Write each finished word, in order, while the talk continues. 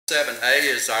7A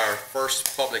is our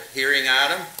first public hearing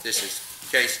item. This is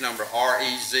case number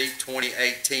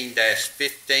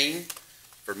REZ-2018-15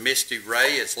 for Misti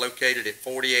Ray. It's located at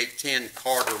 4810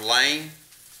 Carter Lane.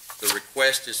 The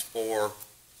request is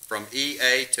from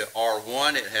EA to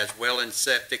R1. It has well and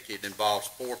septic. It involves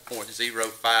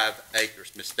 4.05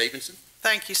 acres. Ms. Stevenson?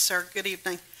 Thank you, sir. Good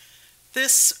evening.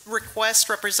 This request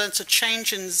represents a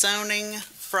change in zoning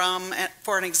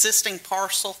for an existing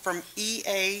parcel from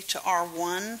EA to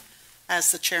R1.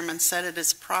 As the chairman said, it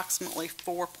is approximately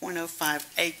 4.05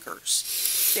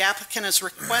 acres. The applicant is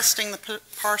requesting the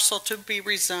parcel to be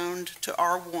rezoned to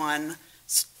R1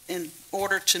 in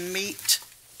order to meet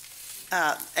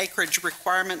acreage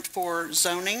requirement for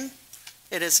zoning.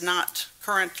 It is not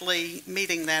currently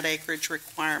meeting that acreage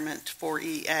requirement for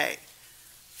EA.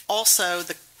 Also,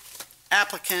 the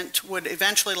applicant would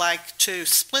eventually like to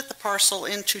split the parcel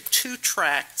into two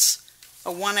tracts,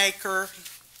 a 1 acre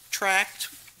tract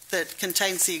that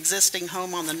contains the existing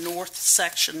home on the north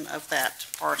section of that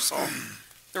parcel,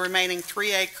 the remaining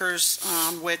 3 acres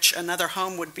on which another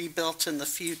home would be built in the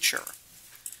future.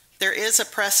 There is a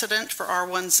precedent for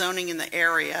R1 zoning in the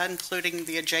area, including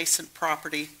the adjacent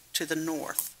property to the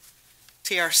north.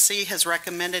 TRC has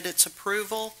recommended its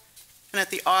approval, and at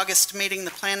the August meeting,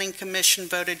 the Planning Commission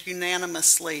voted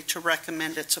unanimously to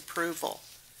recommend its approval.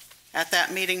 At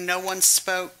that meeting, no one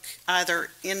spoke either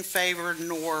in favor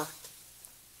nor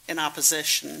in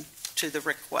opposition to the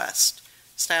request.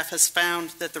 Staff has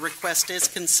found that the request is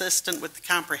consistent with the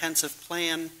comprehensive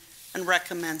plan and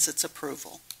recommends its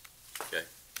approval. Okay.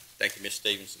 Thank you, Ms.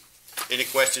 Stevenson. Any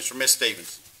questions for Ms.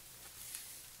 Stevenson?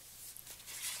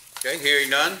 Okay, hearing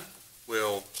none,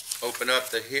 we'll open up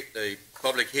the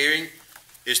public hearing.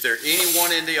 Is there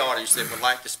anyone in the audience that would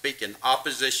like to speak in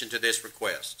opposition to this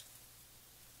request?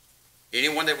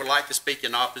 Anyone that would like to speak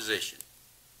in opposition?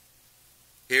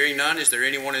 Hearing none, is there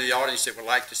anyone in the audience that would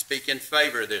like to speak in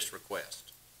favor of this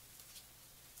request?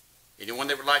 Anyone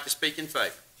that would like to speak in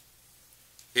favor?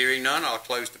 Hearing none, I'll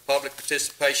close the public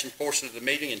participation portion of the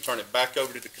meeting and turn it back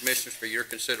over to the commissioners for your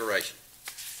consideration.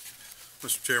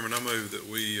 Mr. Chairman, I move that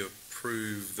we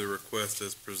approve the request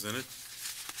as presented.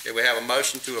 Okay, we have a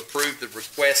motion to approve the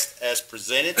request as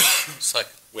presented.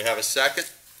 Second. We have a second.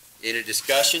 Any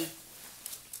discussion?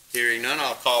 Hearing none,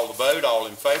 I'll call the vote. All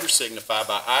in favor signify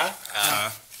by aye.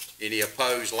 Aye. Any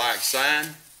opposed, like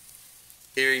sign.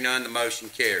 Hearing none, the motion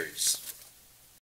carries.